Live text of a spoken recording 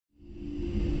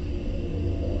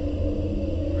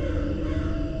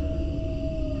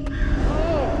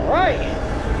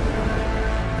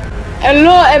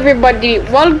Hello everybody,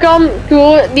 welcome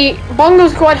to the Bongo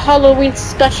Squad Halloween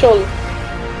special.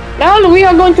 Now we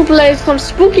are going to play some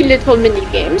spooky little mini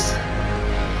games.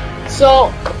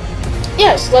 So,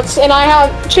 yes, and I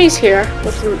have Chase here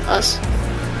with us.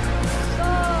 What's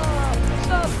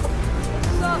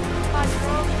up, my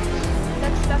drums?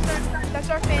 That's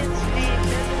our fans' name.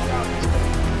 They're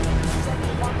the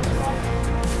drums.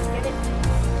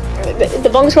 Get it? The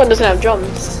Bongo Squad doesn't have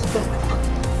drums.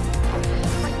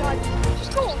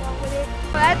 Just go along with it.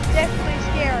 Oh, that's definitely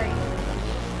scary.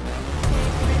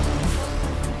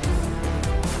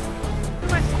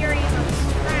 Not scary enough.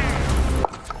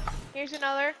 Here's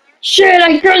another. Shit,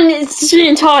 I turned this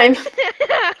in time. No!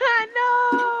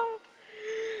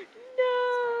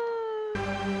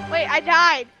 Wait, I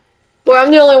died. Boy,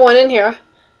 I'm the only one in here.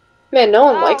 Man, no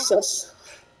one likes us.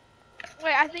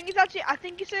 Wait, I think you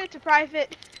said it's a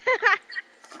private.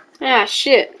 Ah,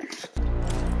 shit.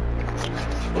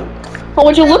 Oh,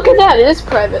 would you look at that? It is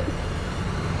private.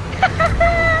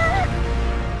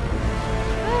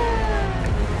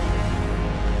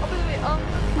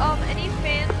 Any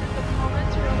fans in the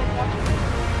comments who are like watching this,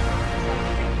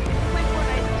 play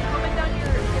Fortnite, comment down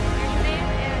your username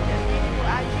and maybe we'll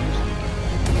add you so you can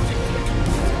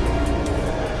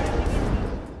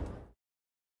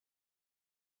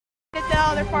get the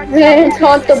other parts. Man,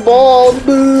 caught the ball.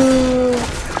 Boo.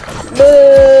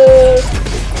 Boo.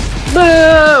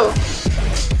 Boo.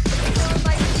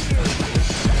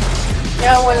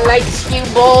 No one likes you,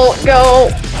 Bull. Go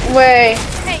away.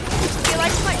 Hey, do you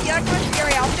like my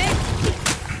scary outfit?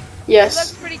 Yes. It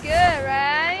looks pretty good,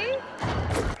 right?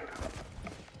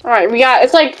 Alright,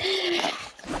 it's like,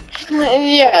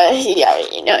 yeah, you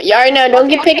already know, don't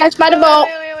get pickaxed by the ball.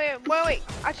 Wait.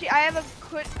 Actually, I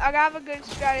have a good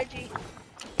strategy.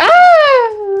 Ah!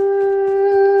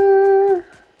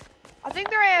 I think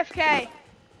they're AFK.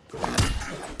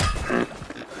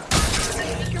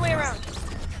 Make your way around.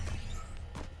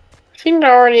 I think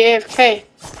they're already AFK.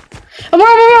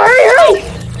 Hurry!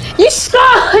 You stuck!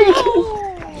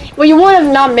 Oh. Well, you would have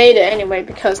not made it anyway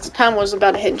because the time was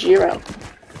about to hit 0.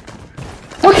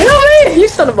 Oh, kill me! You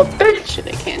son of a bitch!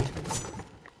 They can't.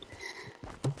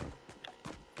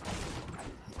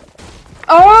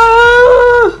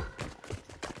 Oh!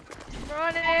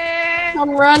 Running!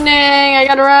 I'm running. I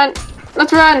gotta run.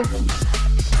 Let's run.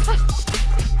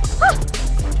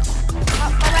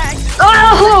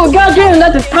 Oh, goddamn!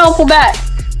 That's a powerful bat.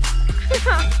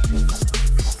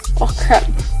 Oh crap!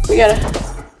 We gotta.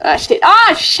 Ah shit!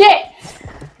 Ah shit!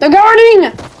 They're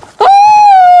guarding! Oh!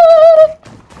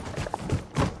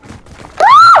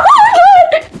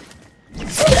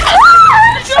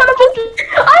 Son of a...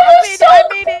 I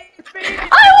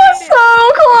was so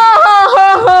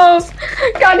close!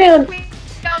 Goddamn!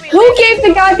 Who gave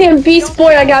the goddamn Beast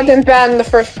Boy a goddamn bat in the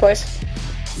first place?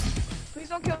 Please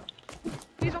don't kill me.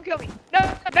 Please don't kill me. No!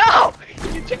 No!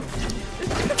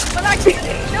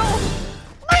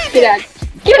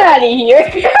 Get out of here!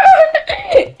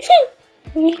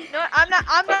 No, I'm not.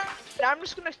 I'm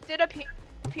just gonna sit up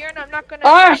here and I'm not gonna.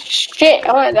 Oh shit!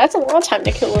 Oh, that's a long time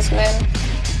to kill this man.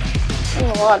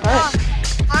 That's a lot of time.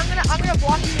 I'm gonna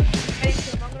block you.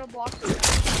 I'm gonna block you.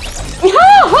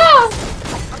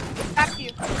 I'm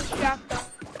gonna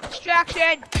distract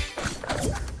you.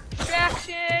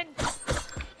 Distraction.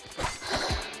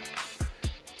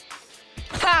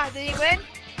 Ha! Did he win?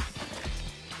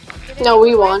 No,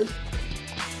 we won.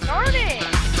 Darn it!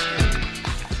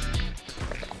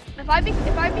 If I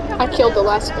become. I killed the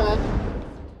last guy.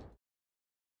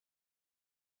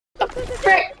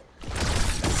 Frick!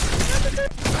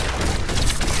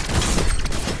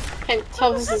 Can't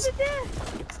tell this is.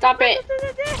 Stop it!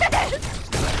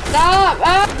 Stop!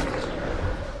 Ah!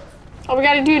 All we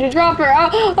gotta do to drop her. I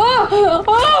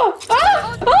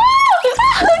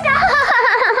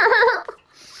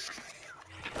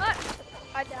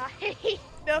died.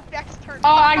 The effects turned.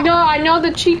 Oh, I know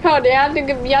the cheat code. You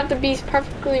have to be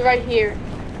perfectly right here.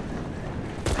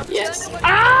 Yes.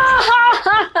 Ah!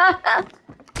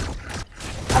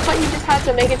 I thought you just had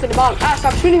to make it to the bottom. Ah!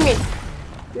 Stop shooting me!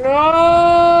 No!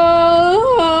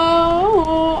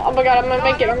 Oh my god! I'm gonna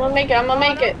make it! I'm gonna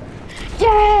make it!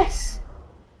 Yes!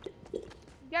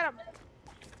 Get him.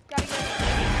 Gotta get him.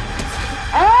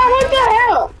 Ah! What the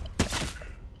hell?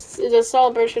 This is a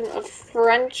celebration of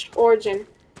French origin.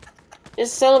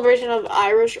 It's a celebration of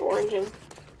Irish origin.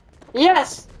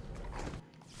 Yes!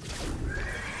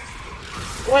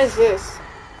 What is this?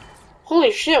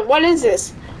 Holy shit, what is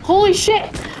this? Holy shit!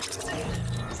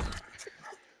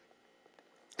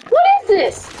 What is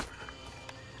this?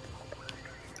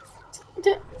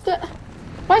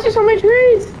 Why is there so many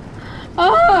trees?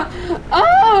 Oh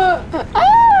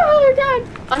my god!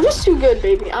 I'm just too good,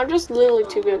 baby. I'm just literally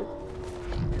too good.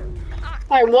 Ah,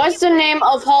 Alright, what's the name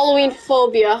of Halloween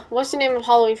phobia? What's the name of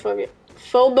Halloween phobia?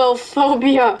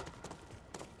 Phobophobia.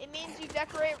 it means you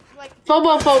decorate like.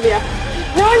 Phobophobia.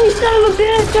 Run, you son of a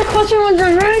bitch! That question was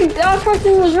rigged! That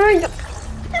question was rigged!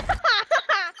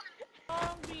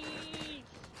 Zombies.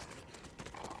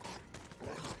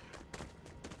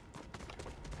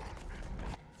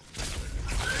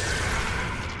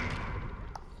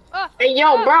 Hey,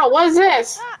 yo, bro, what is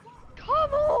this?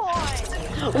 Come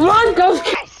on! Run, go!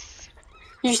 Yes!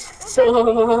 You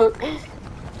suck.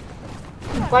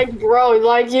 Like, bro,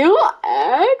 like, you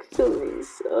actually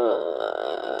suck.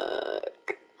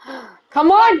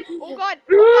 Come on! Oh god!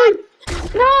 Oh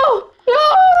god! No!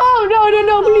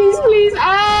 No, please, please!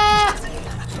 Ah!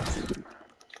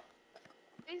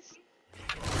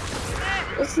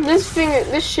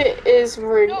 This shit is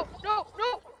rigged. No!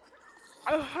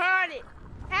 I had it!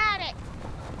 Had it!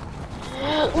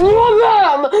 If you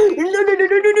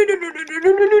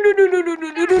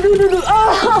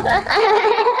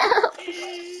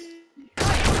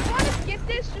want to skip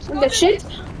this, just go The to shit?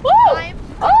 this Oh! time,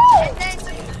 Oh! and then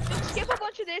just skip a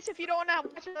bunch of this if you don't want to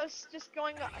watch us just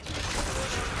going.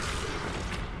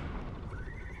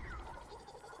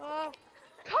 Oh,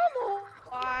 come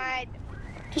on!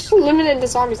 Just eliminate the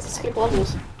zombies to skip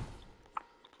levels.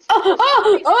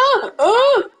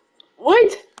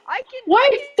 Wait! I can.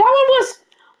 Wait! That one was.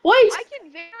 Wait! I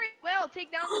can very well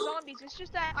take down the zombies. It's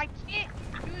just that I can't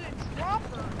do the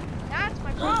dropper. That's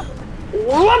my problem.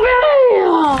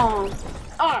 Whoopee!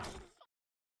 Ah!